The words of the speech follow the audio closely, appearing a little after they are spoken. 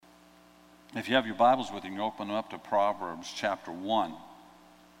If you have your Bibles with you, you can open them up to Proverbs chapter 1.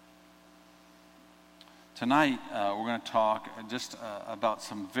 Tonight, we're going to talk just about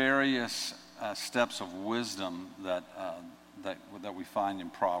some various steps of wisdom that we find in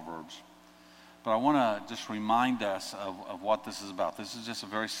Proverbs. But I want to just remind us of what this is about. This is just a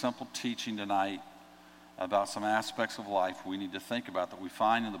very simple teaching tonight about some aspects of life we need to think about that we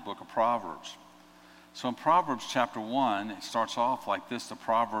find in the book of Proverbs. So in Proverbs chapter 1, it starts off like this, the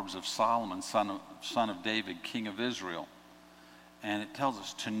Proverbs of Solomon, son of David, king of Israel. And it tells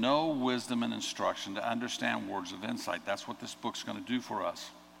us to know wisdom and instruction, to understand words of insight. That's what this book's going to do for us.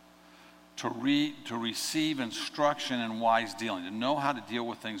 To receive instruction in wise dealing, to know how to deal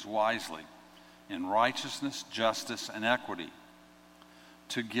with things wisely, in righteousness, justice, and equity.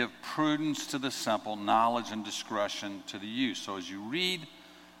 To give prudence to the simple, knowledge and discretion to the youth. So as you read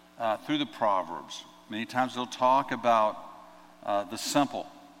through the Proverbs, many times it'll talk about the simple.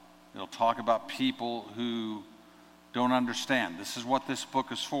 It'll talk about people who don't understand. This is what this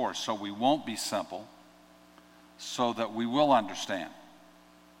book is for, so we won't be simple, so that we will understand.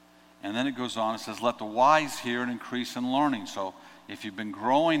 And then it goes on, it says, let the wise hear and increase in learning. So if you've been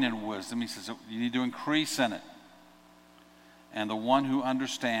growing in wisdom, he says you need to increase in it. And the one who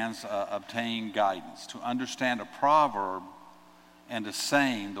understands obtain guidance. To understand a proverb and a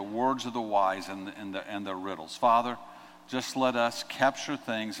saying, the words of the wise and their riddles. Father, just let us capture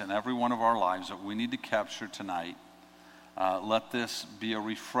things in every one of our lives that we need to capture tonight. Let this be a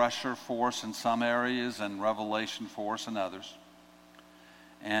refresher for us in some areas and revelation for us in others.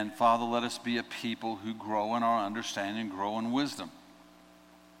 And Father, let us be a people who grow in our understanding, grow in wisdom.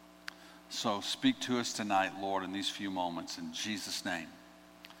 So speak to us tonight, Lord, in these few moments, in Jesus' name.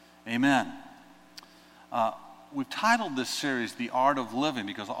 Amen. We've titled this series, The Art of Living,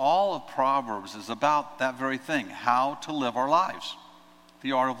 because all of Proverbs is about that very thing, how to live our lives,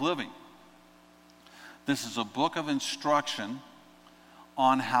 the art of living. This is a book of instruction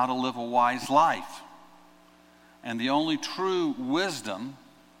on how to live a wise life. And the only true wisdom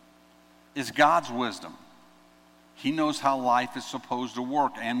is God's wisdom. He knows how life is supposed to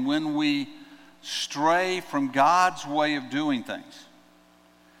work. And when we stray from God's way of doing things,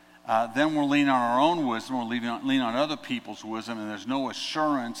 then we're leaning on our own wisdom, we're leaning on other people's wisdom, and there's no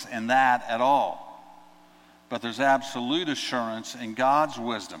assurance in that at all. But there's absolute assurance in God's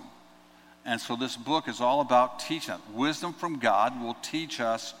wisdom. And so this book is all about teaching. Wisdom from God will teach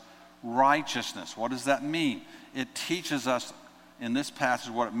us righteousness. What does that mean? It teaches us, in this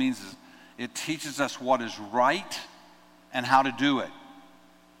passage, what it means is it teaches us what is right and how to do it.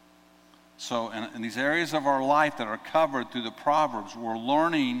 So in these areas of our life that are covered through the Proverbs, we're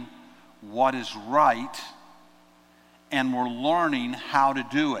learning what is right and we're learning how to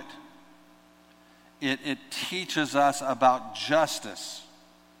do it. It teaches us about justice.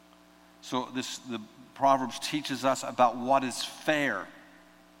 So the Proverbs teaches us about what is fair,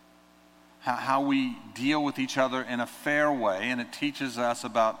 how we deal with each other in a fair way, and it teaches us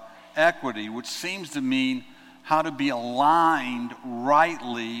about equity, which seems to mean how to be aligned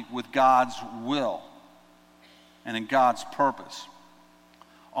rightly with God's will and in God's purpose.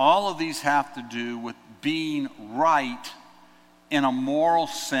 All of these have to do with being right in a moral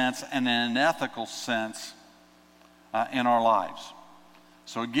sense and in an ethical sense in our lives.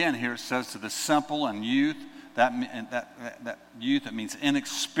 So again, here it says to the simple and youth, that youth, it means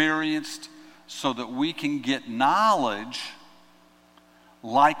inexperienced, so that we can get knowledge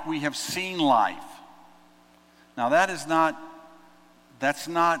like we have seen life. Now that's not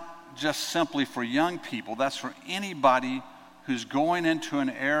just simply for young people. That's for anybody who's going into an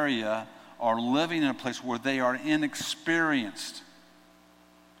area or living in a place where they are inexperienced.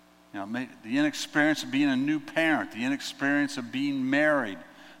 You know, the inexperience of being a new parent, the inexperience of being married,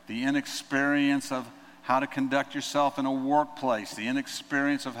 the inexperience of how to conduct yourself in a workplace, the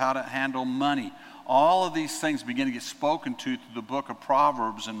inexperience of how to handle money. All of these things begin to get spoken to through the book of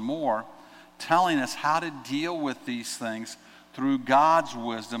Proverbs and more, telling us how to deal with these things through God's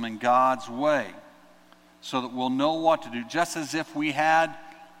wisdom and God's way, so that we'll know what to do, just as if we had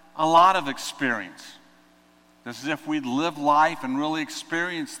a lot of experience. Just as if we'd lived life and really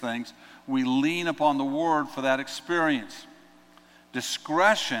experienced things, we lean upon the Word for that experience.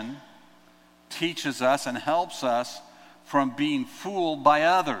 Discretion teaches us and helps us from being fooled by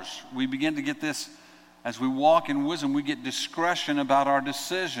others. We begin to get this, as we walk in wisdom, we get discretion about our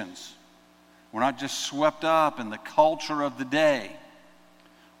decisions. We're not just swept up in the culture of the day.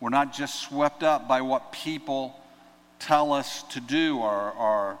 We're not just swept up by what people tell us to do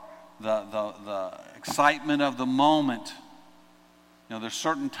or the excitement of the moment. You know, there's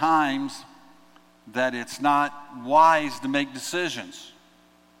certain times that it's not wise to make decisions.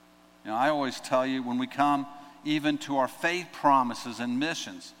 I always tell you when we come even to our faith promises and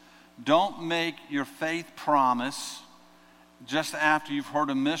missions, don't make your faith promise just after you've heard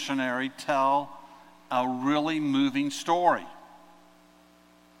a missionary tell a really moving story.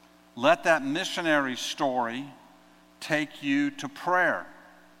 Let that missionary story take you to prayer.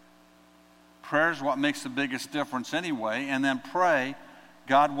 Prayer is what makes the biggest difference anyway. And then pray,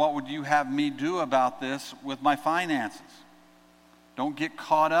 God, what would you have me do about this with my finances? Don't get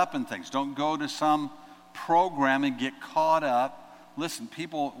caught up in things. Don't go to some program and get caught up. Listen,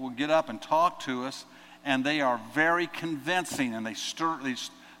 people will get up and talk to us, and they are very convincing, and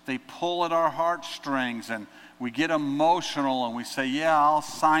they pull at our heartstrings, and we get emotional, and we say, yeah, I'll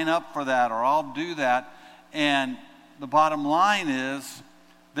sign up for that, or I'll do that. And the bottom line is,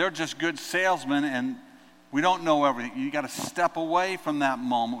 they're just good salesmen, and we don't know everything. You got to step away from that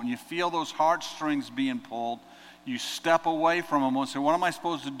moment. When you feel those heartstrings being pulled, you step away from them and say, what am I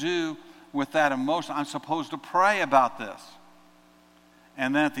supposed to do with that emotion? I'm supposed to pray about this.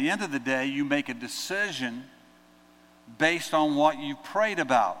 And then at the end of the day, you make a decision based on what you've prayed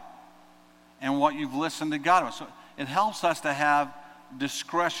about and what you've listened to God about. So it helps us to have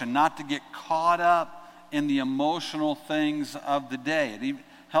discretion, not to get caught up in the emotional things of the day. It even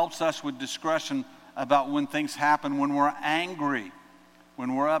helps us with discretion about when things happen, when we're angry,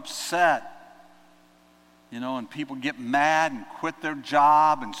 when we're upset, and people get mad and quit their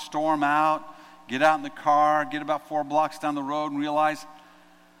job and storm out, get out in the car, get about 4 blocks down the road and realize,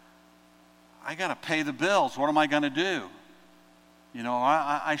 I got to pay the bills. What am I going to do?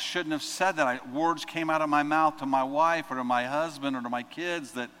 I shouldn't have said that. Words came out of my mouth to my wife or to my husband or to my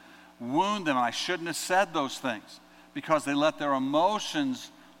kids that wound them. I shouldn't have said those things because they let their emotions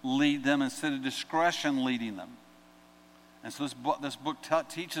lead them instead of discretion leading them. And so this book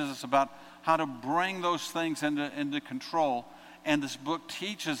teaches us about how to bring those things into control. And this book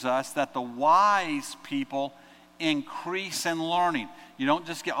teaches us that the wise people increase in learning. You don't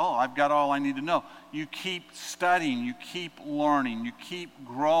just get, I've got all I need to know. You keep studying, you keep learning, you keep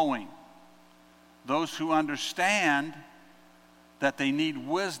growing. Those who understand that they need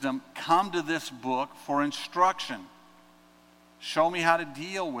wisdom come to this book for instruction. Show me how to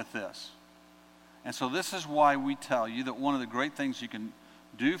deal with this. And so this is why we tell you that one of the great things you can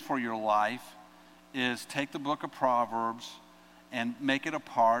do for your life is take the book of Proverbs and make it a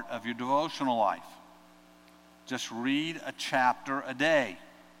part of your devotional life. Just read a chapter a day.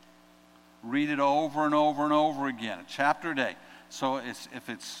 Read it over and over and over again, a chapter a day. So if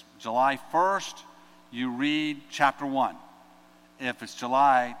it's July 1st, you read chapter 1. If it's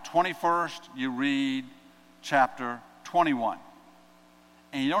July 21st, you read chapter 21.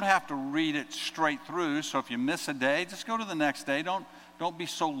 And you don't have to read it straight through, so if you miss a day, just go to the next day. Don't be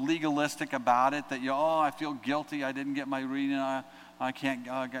so legalistic about it that I feel guilty, I didn't get my reading, I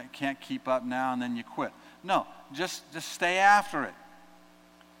can't keep up now, and then you quit. No, just stay after it.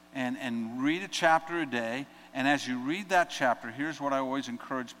 And read a chapter a day, and as you read that chapter, here's what I always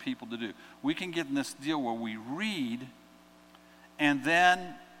encourage people to do. We can get in this deal where we read, and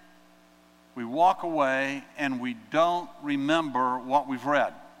then we walk away and we don't remember what we've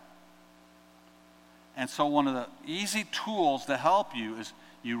read. And so one of the easy tools to help you is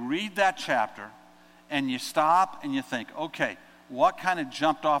you read that chapter and you stop and you think, okay, what kind of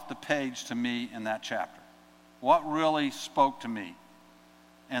jumped off the page to me in that chapter? What really spoke to me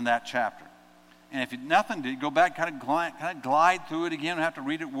in that chapter? And if nothing did, go back, kind of glide through it again. You don't have to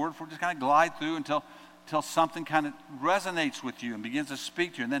read it word for word, just kind of glide through until something kind of resonates with you and begins to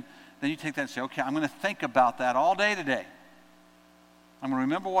speak to you. And then you take that and say, okay, I'm going to think about that all day today. I'm going to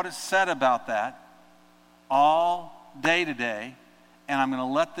remember what it said about that all day today, and I'm going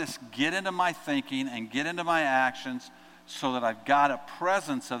to let this get into my thinking and get into my actions so that I've got a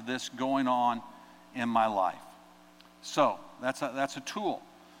presence of this going on in my life. So that's a tool.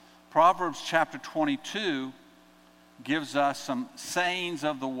 Proverbs chapter 22 gives us some sayings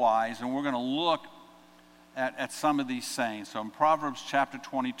of the wise, and we're going to look at some of these sayings. So in Proverbs chapter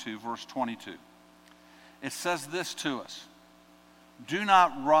 22, verse 22, it says this to us: do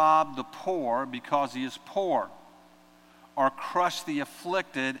not rob the poor because he is poor, or crush the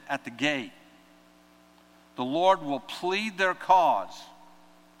afflicted at the gate. The Lord will plead their cause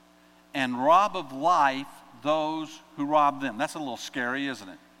and rob of life those who rob them. That's a little scary, isn't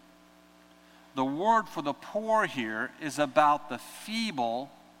it? The word for the poor here is about the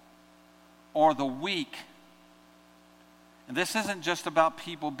feeble or the weak. And this isn't just about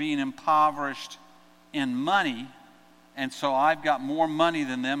people being impoverished in money, and so I've got more money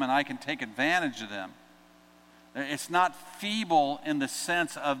than them and I can take advantage of them. It's not feeble in the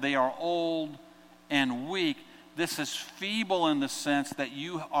sense of they are old and weak. this is feeble in the sense that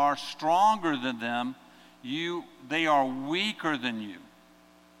you are stronger than them. They are weaker than you.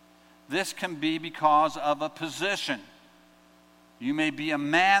 This can be because of a position. You may be a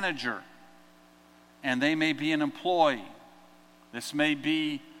manager, and they may be an employee. This may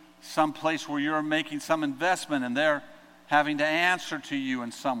be some place where you're making some investment, and they're having to answer to you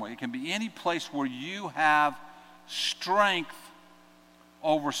in some way. It can be any place where you have strength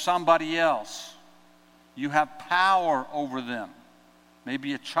over somebody else. You have power over them.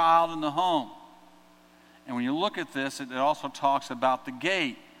 Maybe a child in the home. And when you look at this, it also talks about the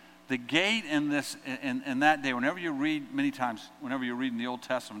gate. The gate in that day, whenever you read in the Old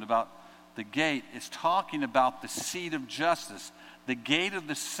Testament about the gate, it's talking about the seat of justice. The gate of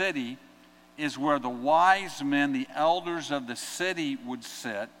the city is where the wise men, the elders of the city, would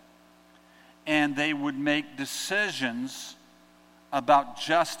sit, and they would make decisions about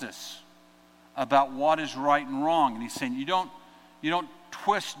justice, about what is right and wrong. And he's saying you don't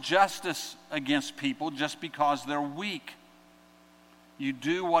twist justice against people just because they're weak. You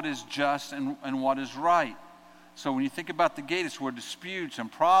do what is just and what is right. So when you think about the gate, it's where disputes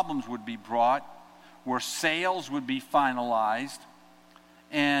and problems would be brought, where sales would be finalized,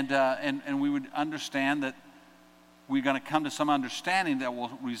 and we would understand that we're going to come to some understanding that will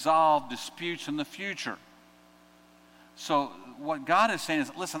resolve disputes in the future. So what God is saying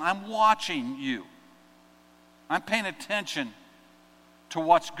is, listen, I'm watching you. I'm paying attention to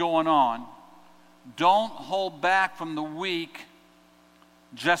what's going on. Don't hold back from the weak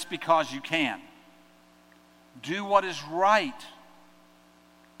just because you can. Do what is right.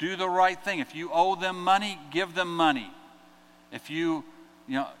 Do the right thing. If you owe them money, give them money. If you're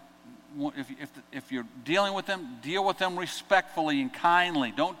dealing with them, deal with them respectfully and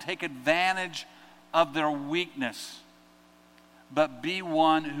kindly. Don't take advantage of their weakness, but be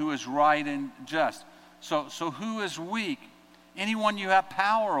one who is right and just. So who is weak? Anyone you have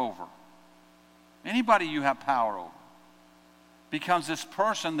power over. Anybody you have power over becomes this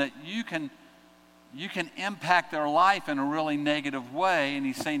person that you can impact their life in a really negative way. And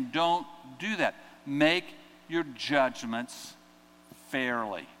he's saying, don't do that. Make your judgments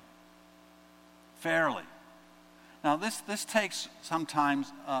fairly. Fairly. Now, this takes sometimes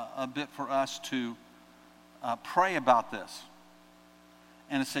a bit for us to pray about this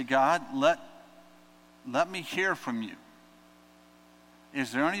and to say, God, let me hear from you.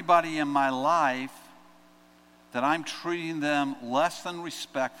 Is there anybody in my life that I'm treating them less than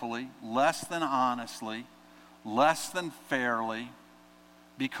respectfully, less than honestly, less than fairly,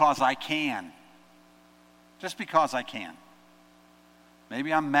 because I can? Just because I can.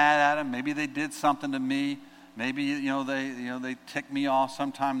 Maybe I'm mad at them. Maybe they did something to me. Maybe they ticked me off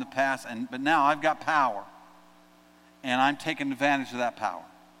sometime in the past. But now I've got power, and I'm taking advantage of that power.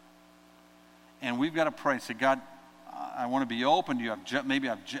 And we've got to pray and say, God, I want to be open to you.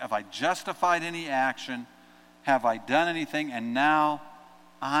 Have I justified any action? Have I done anything? And now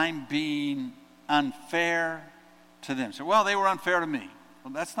I'm being unfair to them. So, well, they were unfair to me.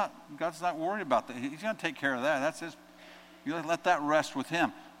 Well, God's not worried about that. He's going to take care of that. That's his. You let that rest with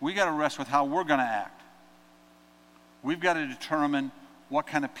him. We got to rest with how we're going to act. We've got to determine what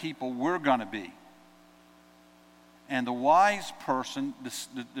kind of people we're going to be. And the wise person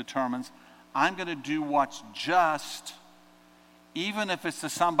determines, I'm going to do what's just, even if it's to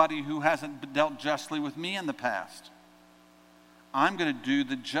somebody who hasn't dealt justly with me in the past. I'm going to do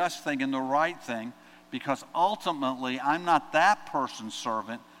the just thing and the right thing, because ultimately I'm not that person's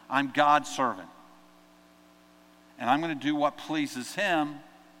servant, I'm God's servant. And I'm going to do what pleases him,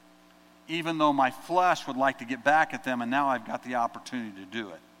 even though my flesh would like to get back at them, and now I've got the opportunity to do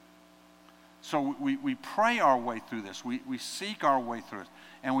it. So we pray our way through this. We seek our way through it.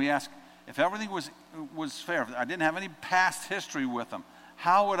 And we ask, if everything was fair, if I didn't have any past history with them,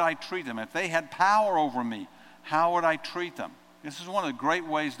 how would I treat them? If they had power over me, how would I treat them? This is one of the great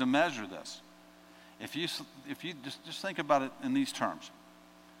ways to measure this. If you just think about it in these terms.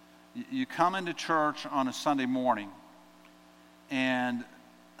 You come into church on a Sunday morning, and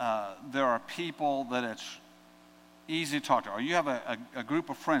there are people that it's easy to talk to, or you have a group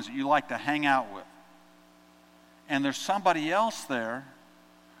of friends that you like to hang out with, and there's somebody else there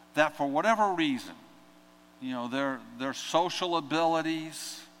that for whatever reason, their social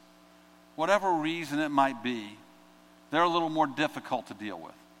abilities, whatever reason it might be, they're a little more difficult to deal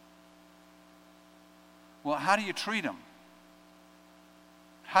with. Well, how do you treat them?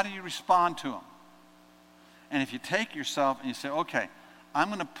 How do you respond to them? And if you take yourself and you say, okay,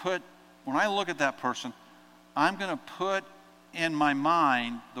 when I look at that person, I'm going to put in my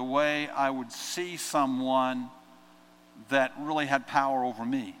mind the way I would see someone that really had power over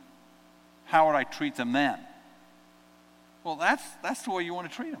me. How would I treat them then? Well, that's the way you want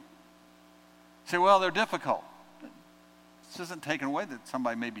to treat them. Say, well, they're difficult. This isn't taking away that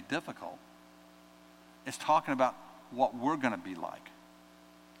somebody may be difficult. It's talking about what we're going to be like,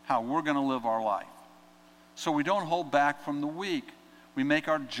 how we're going to live our life. So we don't hold back from the weak. We make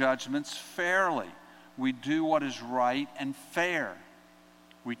our judgments fairly. We do what is right and fair.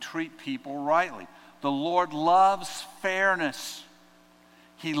 We treat people rightly. The Lord loves fairness.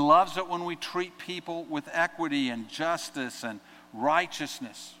 He loves it when we treat people with equity and justice and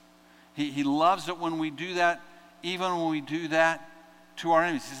righteousness. He loves it when we do that, even when we do that to our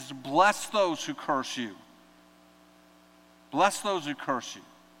enemies. He says, bless those who curse you. Bless those who curse you.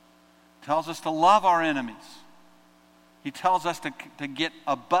 He tells us to love our enemies. He tells us to get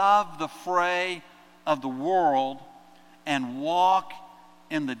above the fray of the world and walk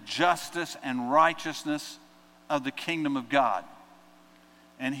in the justice and righteousness of the kingdom of God.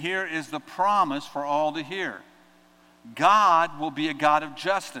 And here is the promise for all to hear. God will be a God of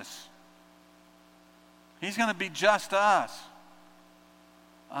justice. He's going to be just to us.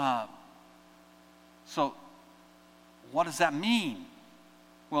 So what does that mean?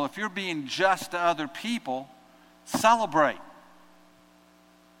 Well, if you're being just to other people, celebrate.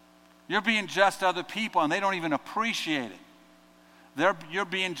 You're being just to other people and they don't even appreciate it. You're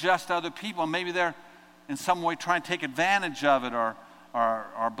being just to other people and maybe they're in some way trying to take advantage of it or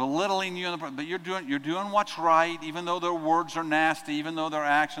belittling you. But you're doing what's right, even though their words are nasty, even though their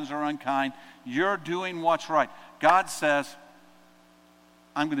actions are unkind. You're doing what's right. God says,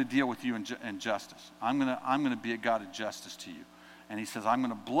 I'm going to deal with you in justice. I'm going to be a God of justice to you. And he says, I'm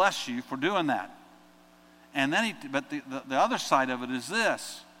going to bless you for doing that. And then, but the other side of it is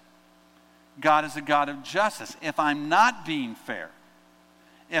this. God is a God of justice. If I'm not being fair,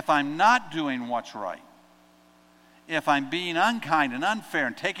 if I'm not doing what's right, if I'm being unkind and unfair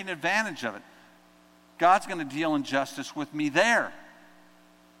and taking advantage of it, God's going to deal in justice with me there.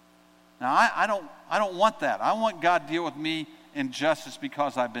 Now, I don't want that. I want God to deal with me in justice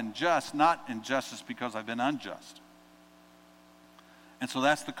because I've been just, not in justice because I've been unjust. And so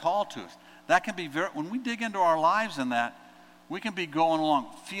that's the call to us. That can be when we dig into our lives in that, we can be going along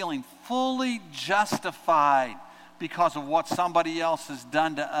feeling fully justified because of what somebody else has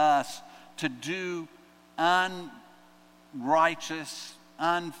done to us to do unrighteous,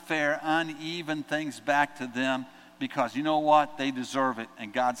 unfair, uneven things back to them because you know what? They deserve it.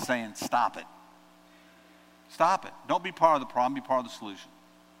 And God's saying, stop it. Stop it. Don't be part of the problem, be part of the solution.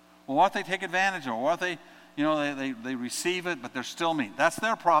 Well, what if they take advantage of it? What if they receive it, but they're still mean? That's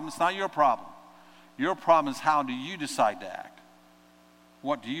their problem. It's not your problem. Your problem is how do you decide to act?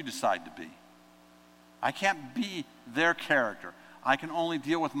 What do you decide to be? I can't be their character. I can only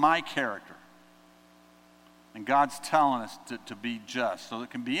deal with my character. And God's telling us to be just. So it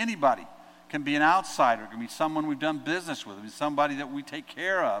can be anybody. It can be an outsider. It can be someone we've done business with. It can be somebody that we take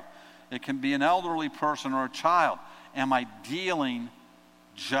care of. It can be an elderly person or a child. Am I dealing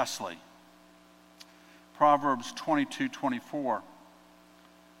justly? Proverbs 22:24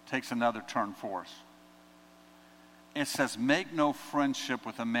 takes another turn for us. It says, make no friendship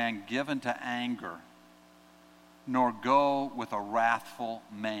with a man given to anger, nor go with a wrathful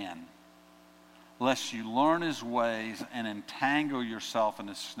man, lest you learn his ways and entangle yourself in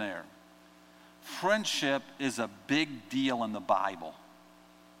his snare. Friendship is a big deal in the Bible.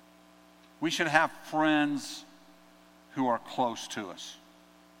 We should have friends who are close to us.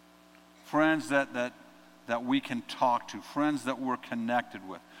 Friends that we can talk to. Friends that we're connected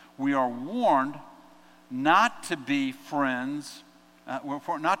with. We are warned not to be friends,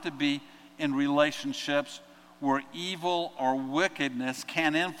 not to be in relationships where evil or wickedness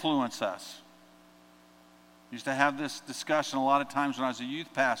can influence us. I used to have this discussion a lot of times when I was a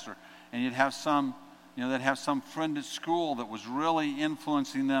youth pastor, and you'd have they'd have some friend at school that was really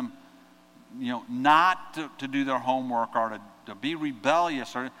influencing them, not to do their homework or to be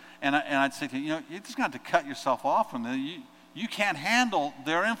rebellious, and I'd say to you, you just got to cut yourself off from them. You can't handle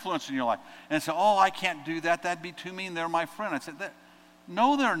their influence in your life. And say, I can't do that. That'd be too mean. They're my friend. I'd say,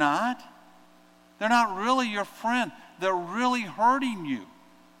 no, they're not. They're not really your friend. They're really hurting you.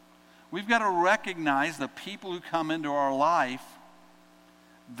 We've got to recognize the people who come into our life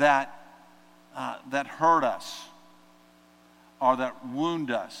that hurt us or that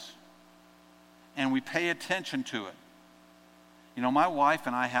wound us. And we pay attention to it. My wife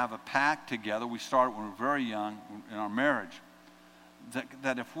and I have a pact together. We started when we were very young in our marriage.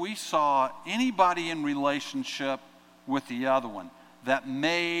 That if we saw anybody in relationship with the other one that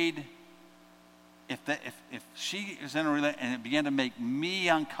made, if she is in a relationship and it began to make me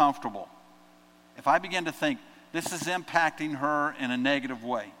uncomfortable, if I began to think this is impacting her in a negative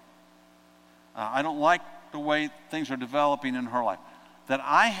way, I don't like the way things are developing in her life, that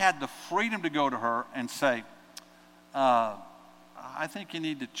I had the freedom to go to her and say, I think you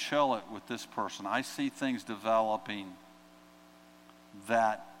need to chill it with this person. I see things developing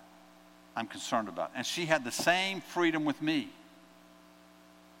that I'm concerned about. And she had the same freedom with me.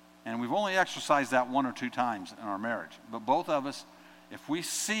 And we've only exercised that 1 or 2 times in our marriage. But both of us, if we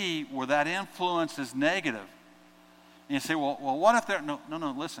see where that influence is negative, and you say, well, what if they're... No,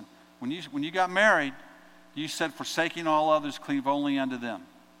 listen. When you got married, you said, forsaking all others, cleave only unto them.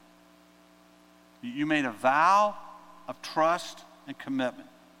 You made a vow of trust and commitment.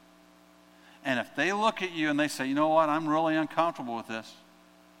 And if they look at you and they say, you know what, I'm really uncomfortable with this,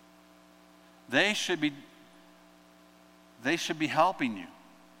 they should be helping you.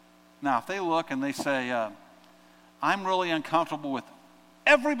 Now, if they look and they say, I'm really uncomfortable with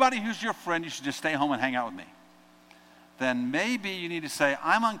everybody who's your friend, you should just stay home and hang out with me, then maybe you need to say,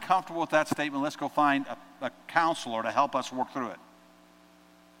 I'm uncomfortable with that statement. Let's go find a counselor to help us work through it.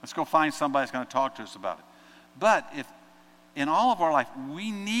 Let's go find somebody that's going to talk to us about it. But if in all of our life,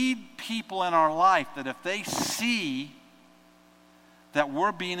 we need people in our life that if they see that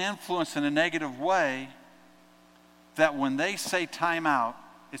we're being influenced in a negative way, that when they say time out,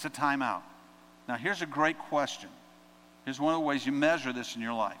 it's a time out. Now, here's a great question. Here's one of the ways you measure this in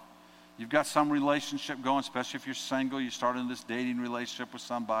your life. You've got some relationship going, especially if you're single. You start in this dating relationship with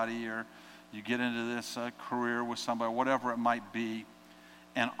somebody, or you get into this career with somebody, whatever it might be.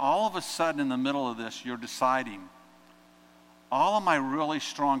 And all of a sudden in the middle of this, you're deciding, all of my really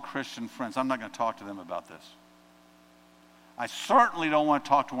strong Christian friends, I'm not going to talk to them about this. I certainly don't want to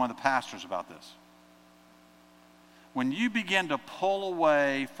talk to one of the pastors about this. When you begin to pull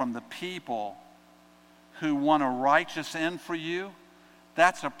away from the people who want a righteous end for you,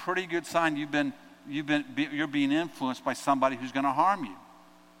 that's a pretty good sign you're being influenced by somebody who's going to harm you.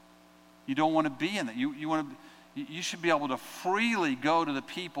 You don't want to be in that. You should be able to freely go to the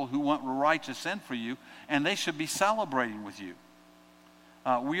people who want a righteous end for you, and they should be celebrating with you.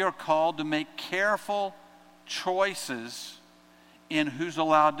 We are called to make careful choices in who's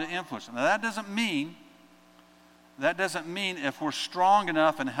allowed to influence. Now, that doesn't mean if we're strong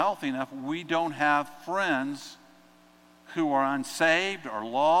enough and healthy enough, we don't have friends who are unsaved or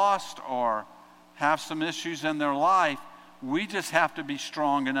lost or have some issues in their life. We just have to be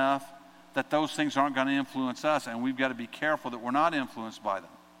strong enough that those things aren't going to influence us, and we've got to be careful that we're not influenced by them.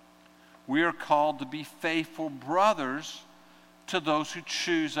 We are called to be faithful brothers to those who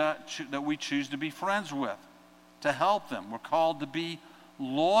that we choose to be friends with, to help them. We're called to be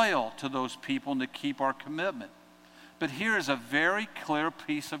loyal to those people and to keep our commitment. But here is a very clear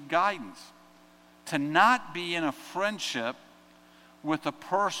piece of guidance: to not be in a friendship with a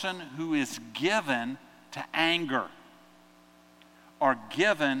person who is given to anger or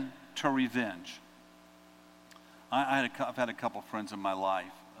given to revenge. I've had a couple friends in my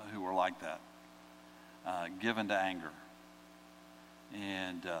life who were like that, given to anger.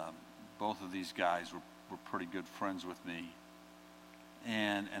 And both of these guys were pretty good friends with me.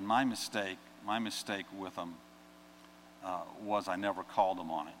 And my mistake with them was I never called them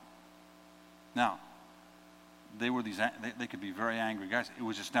on it. Now, they could be very angry guys. It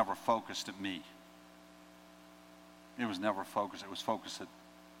was just never focused at me. It was never focused. It was focused at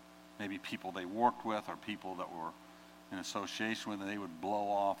maybe people they worked with or people that were in association with, and they would blow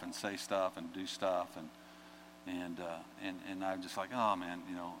off and say stuff and do stuff, and I'm just like, oh man,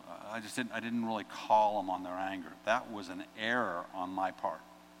 I didn't really call them on their anger. That was an error on my part.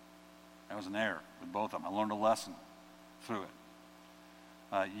 That was an error with both of them. I learned a lesson through it.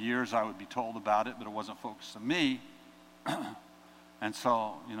 Years I would be told about it, but it wasn't focused on me. And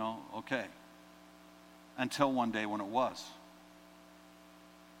so, okay. Until one day when it was.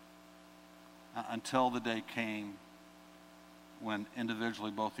 Until the day came when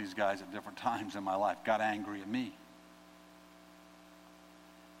individually both these guys at different times in my life got angry at me.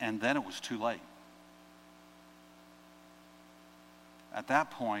 And then it was too late. At that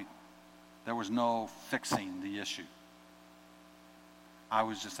point, there was no fixing the issue. I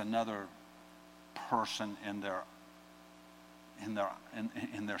was just another person in their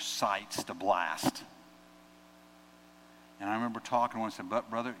sights to blast. And I remember talking to one and said, "But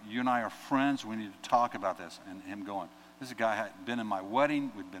brother, you and I are friends. We need to talk about this." And him going, this is a guy who had been in my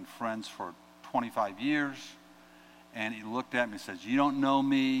wedding. We'd been friends for 25 years. And he looked at me and says, "You don't know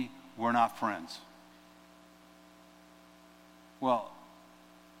me. We're not friends." Well,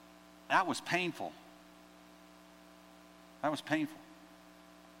 that was painful. That was painful.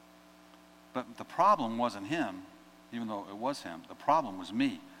 But the problem wasn't him, even though it was him. The problem was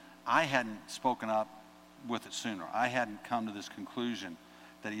me. I hadn't spoken up with it sooner. I hadn't come to this conclusion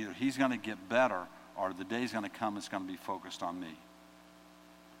that either he's going to get better or the day's going to come it's going to be focused on me.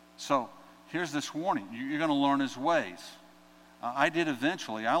 So here's this warning. You're going to learn his ways. I did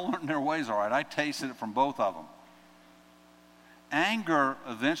eventually. I learned their ways all right. I tasted it from both of them. Anger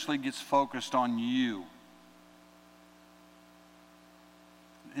eventually gets focused on you.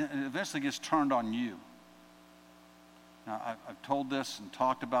 It eventually gets turned on you. Now, I've told this and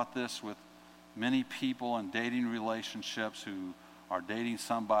talked about this with many people in dating relationships who are dating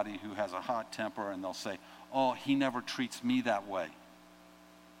somebody who has a hot temper, and they'll say, oh, he never treats me that way.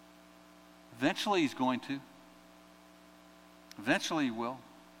 Eventually he's going to. Eventually he will.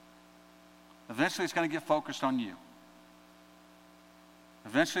 Eventually it's going to get focused on you.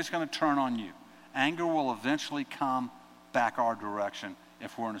 Eventually it's going to turn on you. Anger will eventually come back our direction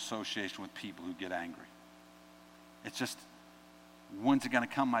if we're in association with people who get angry. It's just, when's it going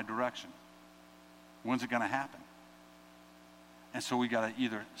to come my direction? When's it going to happen? And so we got to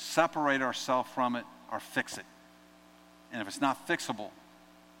either separate ourselves from it or fix it. And if it's not fixable,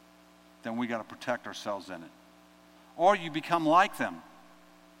 then we got to protect ourselves in it. Or you become like them.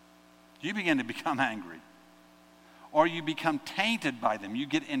 You begin to become angry. Or you become tainted by them. You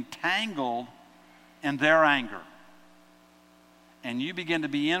get entangled in their anger. And you begin to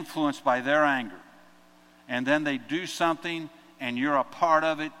be influenced by their anger. And then they do something, and you're a part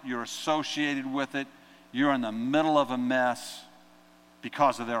of it. You're associated with it. You're in the middle of a mess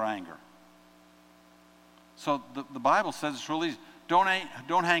because of their anger. So the Bible says it's really easy. Don't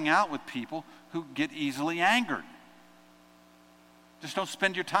hang out with people who get easily angered. Just don't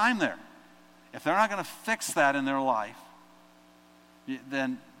spend your time there. If they're not going to fix that in their life,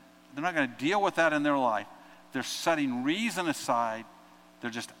 then they're not going to deal with that in their life. They're setting reason aside. They're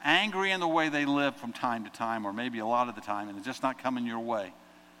just angry in the way they live from time to time, or maybe a lot of the time, and they're just not coming your way.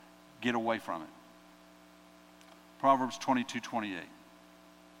 Get away from it. Proverbs 22:28.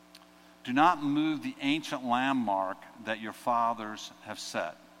 Do not move the ancient landmark that your fathers have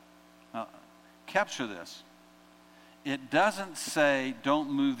set. Now, capture this. It doesn't say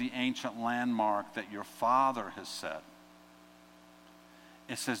don't move the ancient landmark that your father has set.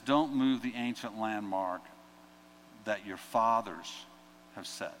 It says don't move the ancient landmark that your fathers have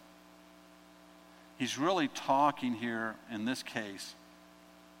set. He's really talking here in this case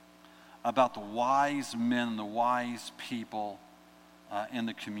about the wise men, the wise people in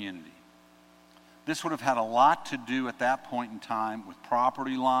the community. This would have had a lot to do at that point in time with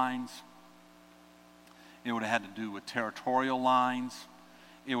property lines. It would have had to do with territorial lines.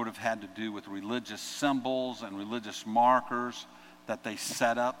 It would have had to do with religious symbols and religious markers that they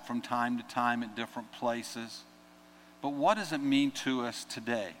set up from time to time at different places. But what does it mean to us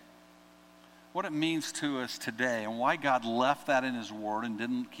today? What it means to us today, and why God left that in his word and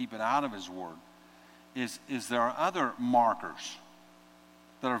didn't keep it out of his word, is there are other markers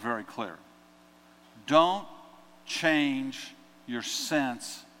that are very clear. Don't change your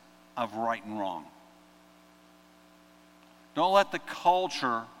sense of right and wrong. Don't let the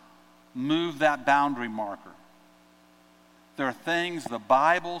culture move that boundary marker. There are things the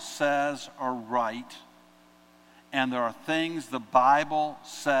Bible says are right, and there are things the Bible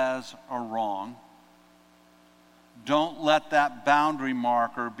says are wrong. Don't let that boundary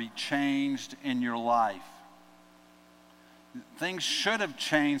marker be changed in your life. Things should have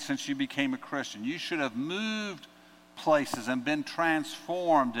changed since you became a Christian. You should have moved places and been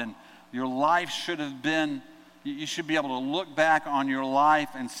transformed, and your life should have been, you should be able to look back on your life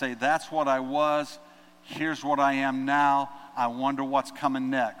and say, that's what I was, here's what I am now, I wonder what's coming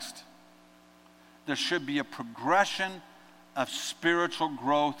next. There should be a progression of spiritual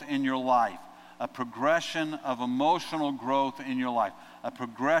growth in your life, a progression of emotional growth in your life, a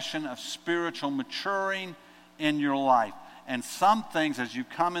progression of spiritual maturing in your life. And some things, as you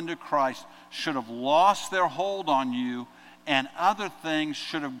come into Christ, should have lost their hold on you, and other things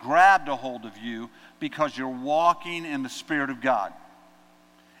should have grabbed a hold of you because you're walking in the Spirit of God.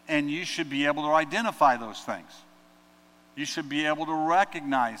 And you should be able to identify those things. You should be able to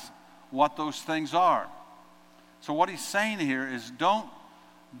recognize what those things are. So what he's saying here is don't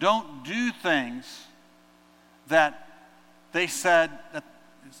do things that they said, that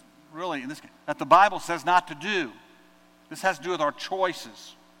really in this case, that the Bible says not to do. This has to do with our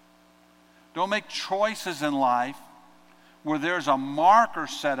choices. Don't make choices in life where there's a marker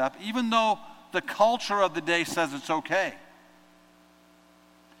set up, even though the culture of the day says it's okay.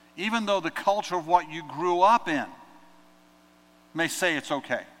 Even though the culture of what you grew up in may say it's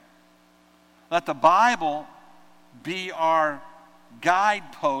okay. Let the Bible be our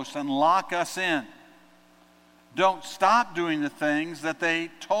guidepost and lock us in. Don't stop doing the things that they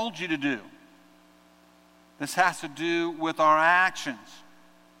told you to do. This has to do with our actions.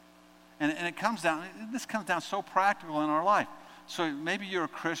 And this comes down so practical in our life. So maybe you're a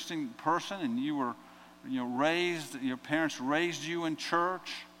Christian person and you were, raised, your parents raised you in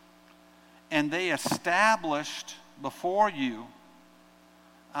church, and they established before you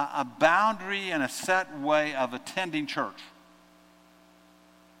a boundary and a set way of attending church.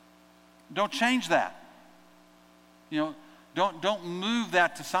 Don't change that. Don't move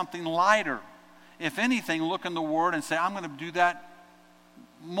that to something lighter. If anything, look in the Word and say, I'm going to do that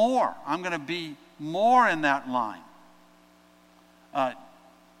more. I'm going to be more in that line.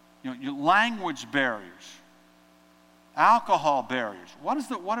 Your language barriers, alcohol barriers. What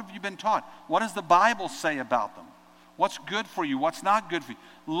have you been taught? What does the Bible say about them? What's good for you? What's not good for you?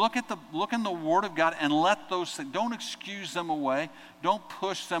 Look in the Word of God and let those things. Don't excuse them away. Don't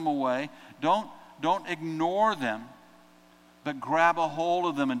push them away. Don't ignore them, but grab a hold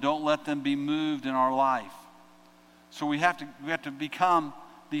of them and don't let them be moved in our life. So we have to become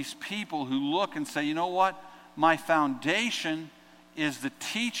these people who look and say, you know what? My foundation is the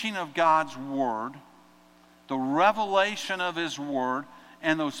teaching of God's Word, the revelation of His Word,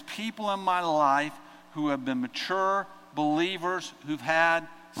 and those people in my life who have been mature believers who've had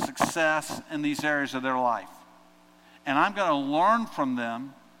success in these areas of their life. And I'm going to learn from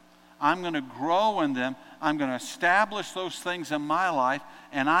them. I'm going to grow in them. I'm going to establish those things in my life,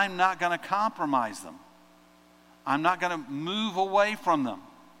 and I'm not going to compromise them. I'm not going to move away from them.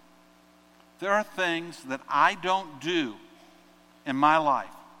 There are things that I don't do in my life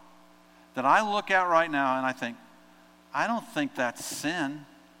that I look at right now and I think, I don't think that's sin.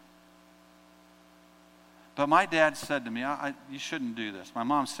 But my dad said to me, you shouldn't do this. My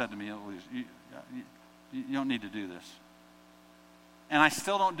mom said to me, you don't need to do this. And I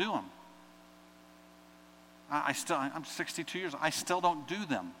still don't do them. I'm 62 years. I still don't do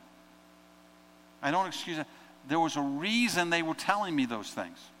them. I don't excuse it. There was a reason they were telling me those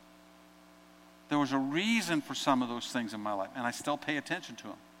things. There was a reason for some of those things in my life, and I still pay attention to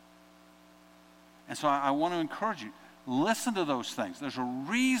them. And so I want to encourage you, listen to those things. There's a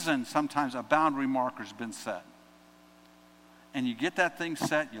reason sometimes a boundary marker's been set. And you get that thing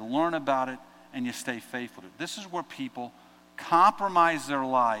set, you learn about it, and you stay faithful to it. This is where people compromise their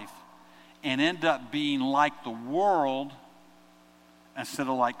life and end up being like the world instead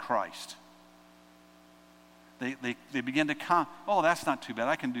of like Christ. They begin to oh, that's not too bad,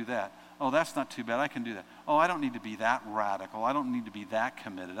 I can do that. Oh, that's not too bad, I can do that. Oh, I don't need to be that radical. I don't need to be that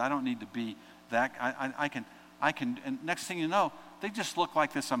committed. I don't need to be that, I can, and next thing you know, they just look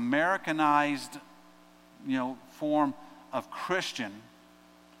like this Americanized, form of Christian,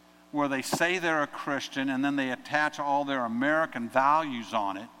 where they say they're a Christian and then they attach all their American values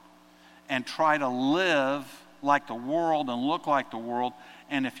on it and try to live like the world and look like the world.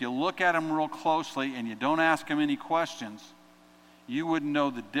 And if you look at them real closely and you don't ask them any questions, you wouldn't know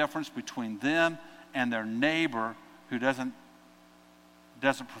the difference between them and their neighbor who doesn't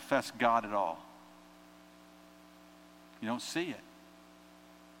profess God at all. You don't see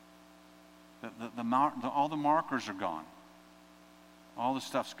it. All the markers are gone. All the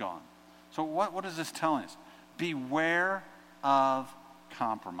stuff's gone. So what is this telling us? Beware of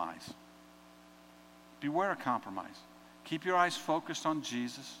compromise. Beware of compromise. Keep your eyes focused on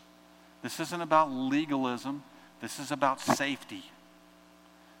Jesus. This isn't about legalism. This is about safety.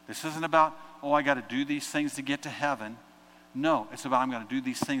 This isn't about, I got to do these things to get to heaven. No, it's about I'm going to do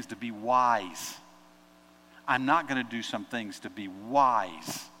these things to be wise. I'm not going to do some things to be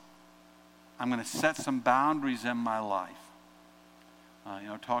wise. I'm going to set some boundaries in my life.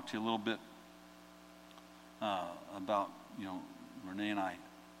 Talk to you a little bit about, Renee and I.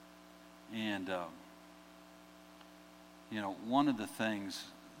 And, one of the things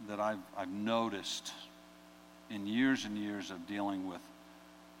that I've noticed in years and years of dealing with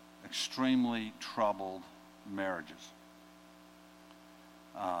extremely troubled marriages.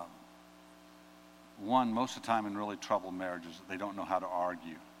 One, most of the time in really troubled marriages, they don't know how to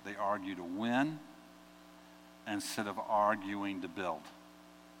argue. They argue to win instead of arguing to build.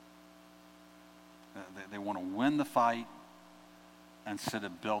 They want to win the fight instead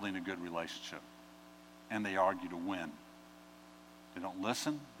of building a good relationship. And they argue to win. They don't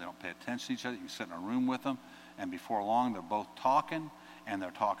listen. They don't pay attention to each other. You sit in a room with them, and before long, they're both talking, and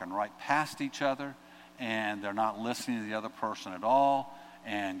they're talking right past each other, and they're not listening to the other person at all,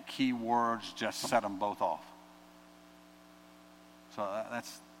 and key words just set them both off. So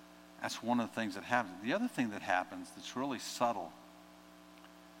that's one of the things that happens. The other thing that happens that's really subtle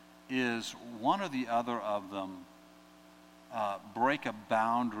is one or the other of them break a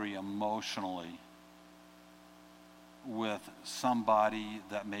boundary emotionally with somebody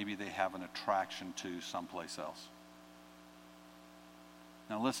that maybe they have an attraction to someplace else.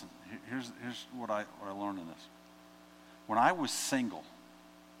 Now listen, here's what I learned in this. When I was single,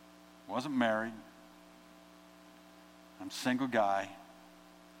 wasn't married, I'm a single guy,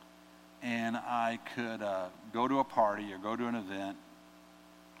 and I could go to a party or go to an event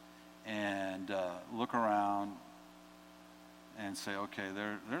and look around and say, okay,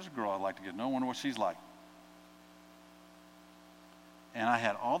 there's a girl I'd like to get to know. I wonder what she's like. And I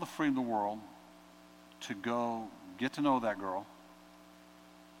had all the freedom in the world to go get to know that girl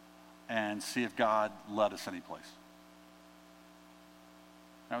and see if God led us anyplace.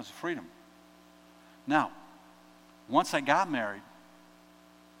 That was the freedom. Now, once I got married,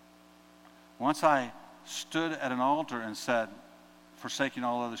 once I stood at an altar and said, forsaking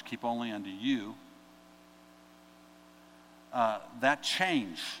all others, keep only unto you, that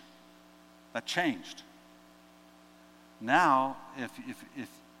changed. That changed. Now, if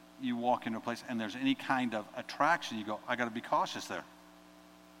you walk into a place and there's any kind of attraction, you go, I got to be cautious there.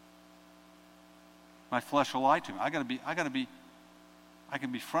 My flesh will lie to me. I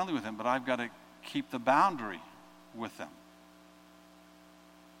can be friendly with them, but I've got to keep the boundary with them.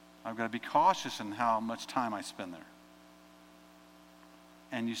 I've got to be cautious in how much time I spend there.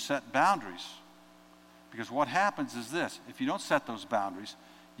 And you set boundaries. Because what happens is this: if you don't set those boundaries,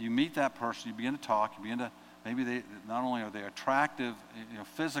 you meet that person, you begin to talk, you begin to, maybe they not only are they attractive,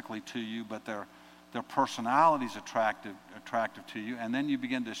 physically to you, but their personality's attractive to you, and then you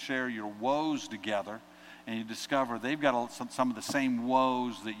begin to share your woes together, and you discover they've got some of the same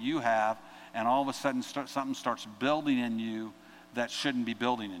woes that you have, and all of a sudden something starts building in you that shouldn't be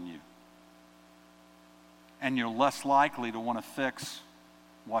building in you. And you're less likely to want to fix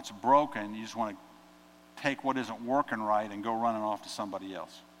what's broken. You just want to take what isn't working right and go running off to somebody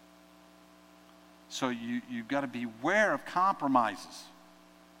else. So you've got to be aware of compromises.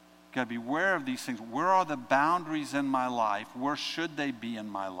 You've got to be aware of these things. Where are the boundaries in my life? Where should they be in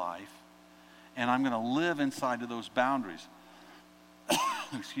my life? And I'm going to live inside of those boundaries.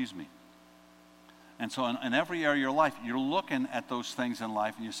 Excuse me. And so in every area of your life, you're looking at those things in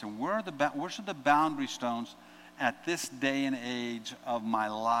life and you're saying, where should the boundary stones at this day and age of my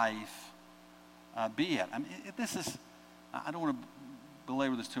life be at? I mean, this is, I don't want to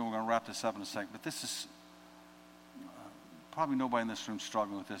belabor this too, we're going to wrap this up in a second, but this is, probably nobody in this room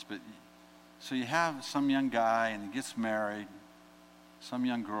struggling with this, but so you have some young guy and he gets married, some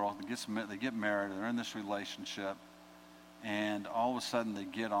young girl, they get married, they're in this relationship, and all of a sudden they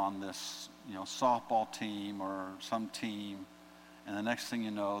get on this, softball team or some team, and the next thing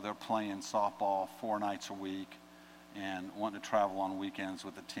you know, they're playing softball 4 nights a week and wanting to travel on weekends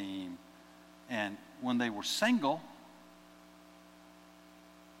with the team. And when they were single,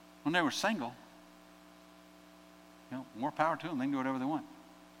 more power to them. They can do whatever they want.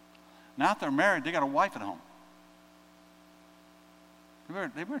 Now that they're married, they got a wife at home.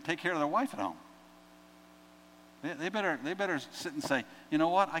 They better take care of their wife at home. They better sit and say, you know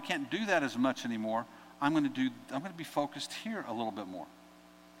what? I can't do that as much anymore. I'm going to be focused here a little bit more.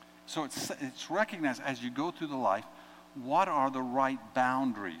 So it's recognized as you go through the life, what are the right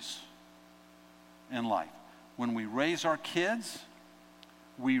boundaries in life? When we raise our kids,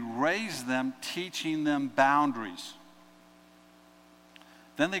 we raise them teaching them boundaries.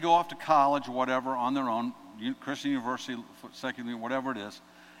 Then they go off to college or whatever on their own, Christian university, secular, whatever it is,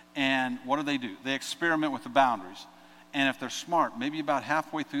 and what do? They experiment with the boundaries. And if they're smart, maybe about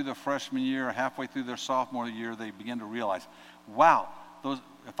halfway through their freshman year or halfway through their sophomore year, they begin to realize, wow,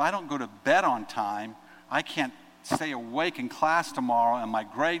 if I don't go to bed on time, I can't stay awake in class tomorrow and my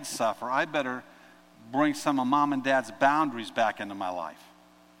grades suffer. I better bring some of mom and dad's boundaries back into my life.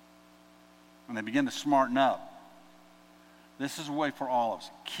 And they begin to smarten up. This is a way for all of us.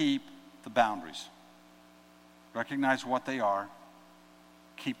 Keep the boundaries. Recognize what they are.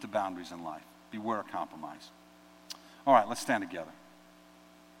 Keep the boundaries in life. Beware of compromise. All right, let's stand together.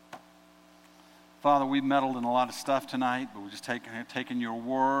 Father, we've meddled in a lot of stuff tonight, but we've just taken your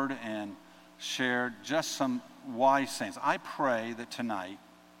word and shared just some wise things. I pray that tonight,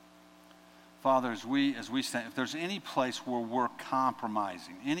 Father, as we stand, if there's any place where we're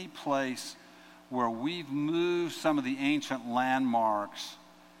compromising, any place where we've moved some of the ancient landmarks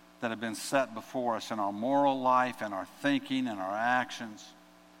that have been set before us in our moral life and our thinking and our actions,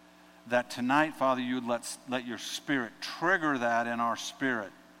 that tonight, Father, you would let your Spirit trigger that in our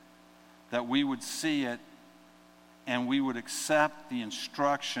spirit, that we would see it and we would accept the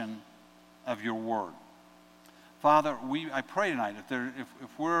instruction of your word. Father, I pray tonight,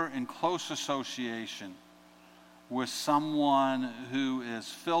 if we're in close association with someone who is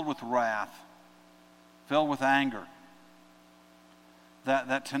filled with wrath, filled with anger,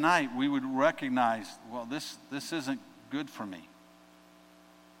 that tonight we would recognize, well, this isn't good for me.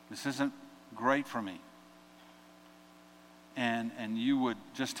 This isn't great for me. And you would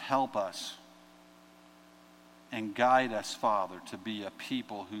just help us and guide us, Father, to be a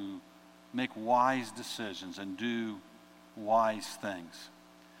people who make wise decisions and do wise things.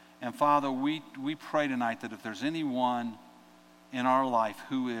 And Father, we pray tonight that if there's anyone in our life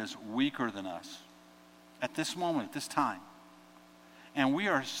who is weaker than us at this moment, at this time, and we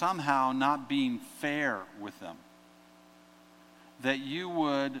are somehow not being fair with them, that you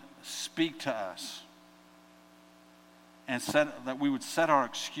would speak to us and that we would set our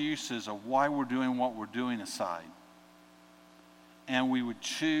excuses of why we're doing what we're doing aside. And we would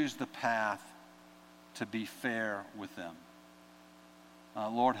choose the path to be fair with them.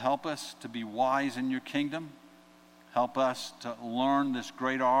 Lord, help us to be wise in your kingdom. Help us to learn this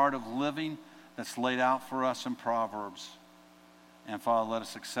great art of living that's laid out for us in Proverbs. And Father, let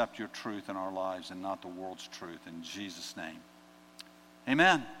us accept your truth in our lives and not the world's truth. In Jesus' name.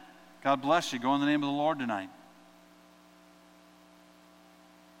 Amen. God bless you. Go in the name of the Lord tonight.